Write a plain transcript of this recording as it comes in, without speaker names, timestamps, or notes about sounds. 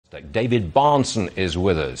David Bahnsen is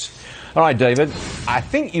with us. All right, David, I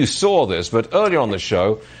think you saw this, but earlier on the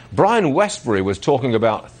show, Brian Westbury was talking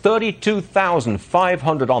about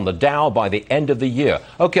 32,500 on the Dow by the end of the year.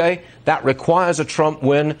 Okay, that requires a Trump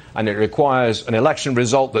win, and it requires an election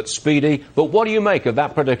result that's speedy. But what do you make of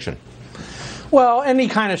that prediction? Well, any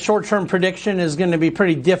kind of short-term prediction is going to be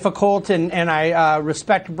pretty difficult, and I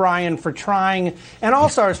respect Brian for trying, and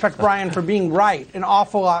also I respect Brian for being right an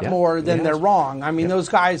awful lot more than they're wrong. I mean, those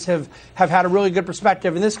guys have had a really good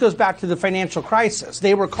perspective, and this goes back to the financial crisis.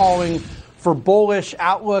 They were calling for bullish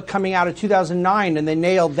outlook coming out of 2009, and they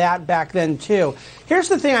nailed that back then, too. Here's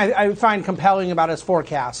the thing I find compelling about his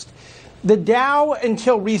forecast. The Dow,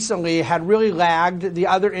 until recently, had really lagged the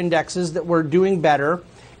other indexes that were doing better.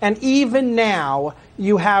 And even now,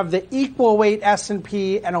 you have the equal weight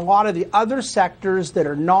S&P and a lot of the other sectors that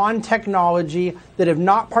are non-technology that have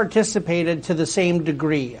not participated to the same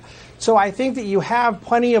degree. So I think that you have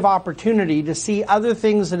plenty of opportunity to see other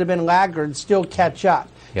things that have been laggards still catch up.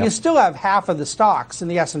 Yep. You still have half of the stocks in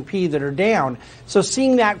the S&P that are down. So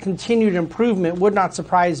seeing that continued improvement would not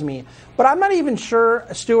surprise me. But I'm not even sure,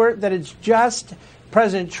 Stuart, that it's just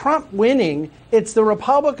President Trump winning. It's the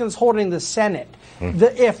Republicans holding the Senate.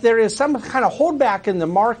 If there is some kind of holdback in the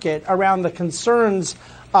market around the concerns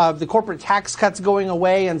of the corporate tax cuts going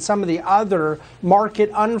away and some of the other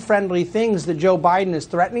market unfriendly things that Joe Biden is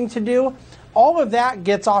threatening to do, all of that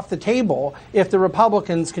gets off the table if the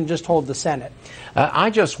Republicans can just hold the Senate.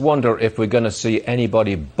 I just wonder if we're going to see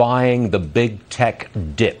anybody buying the big tech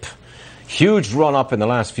dip. Huge run up in the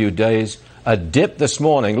last few days. A dip this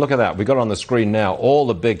morning. Look at that. We got it on the screen now. All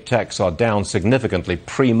the big techs are down significantly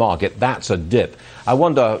pre-market. That's a dip. I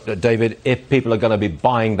wonder, David, if people are going to be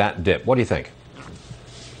buying that dip. What do you think?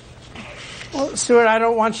 Well, Stuart, I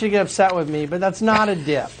don't want you to get upset with me, but that's not a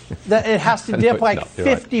dip. It has to dip like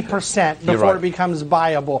 50% before it becomes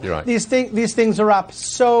viable. Right. These things are up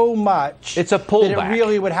so much. It's a pullback. That it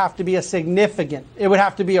really would have to be it would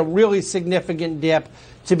have to be a really significant dip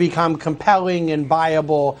to become compelling and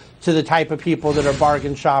viable to the type of people that are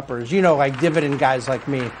bargain shoppers. You know, like dividend guys like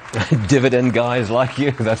me. Dividend guys like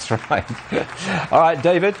you, that's right. All right,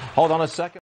 David, hold on a second.